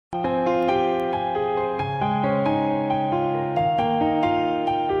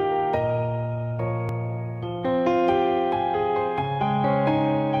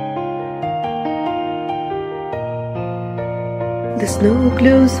The snow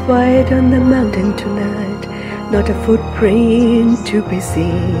glows white on the mountain tonight, not a footprint to be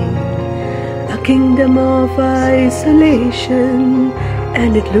seen. A kingdom of isolation,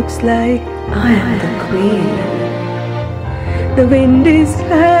 and it looks like I am the queen. The wind is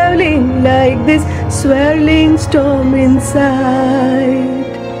howling like this swirling storm inside.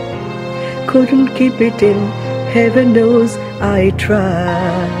 Couldn't keep it in, heaven knows I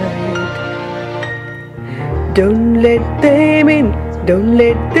tried. Don't let them in, don't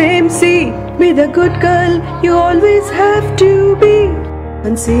let them see. Be the good girl you always have to be.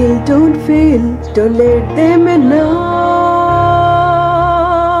 Conceal, don't feel, don't let them in know.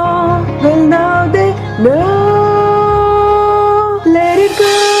 Well, now they know. Let it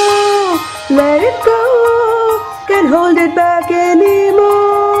go, let it go. Can't hold it back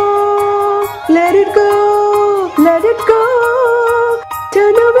anymore. Let it go, let it go.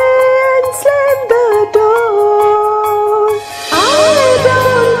 Turn away and slam the door. I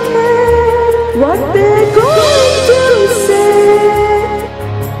don't care what they're going to say.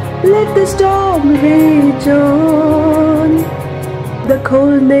 Let the storm rage on. The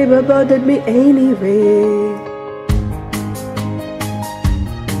cold never bothered me anyway.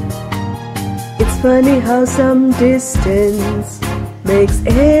 It's funny how some distance makes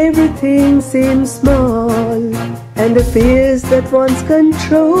everything seem small, and the fears that once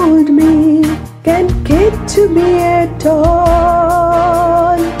controlled me can't get to me at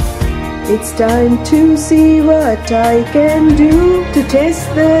all. It's time to see what I can do to test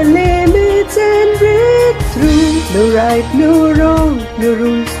the limits and break through. No right, no wrong, no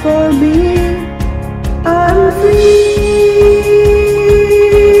rules for me. I'm free.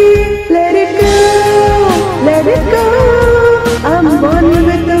 Let it go, let it go. I'm one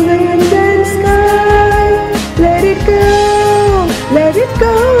with the wind and sky. Let it go, let it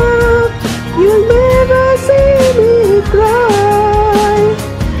go. You'll never see me cry.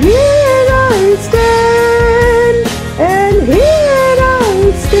 Here I stand, and here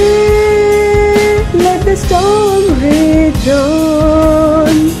I stay. Let the storm rage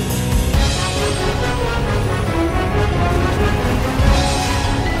on.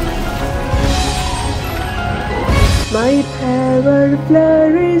 My power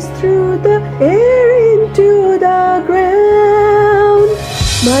flurries through the air into the ground.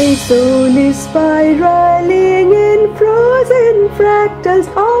 My soul is spiraling in frozen fractals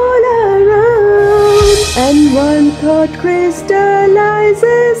all around. And one thought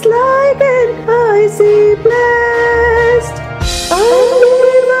crystallizes like an icy blast. I'm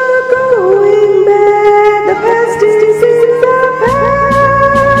never going back. The past is in the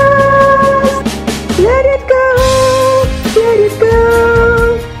past. Let it go, let it go.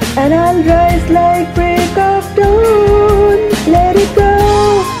 And I'll rise like break of dawn. Let it go,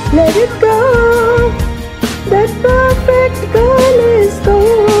 let it go. That perfect girl is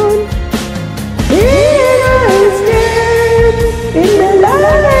gone. Here I stand in the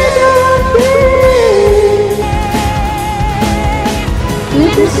light of day.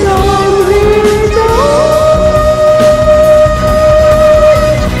 Let the storm rage on.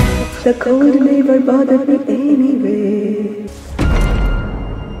 The cold never bothered me anyway.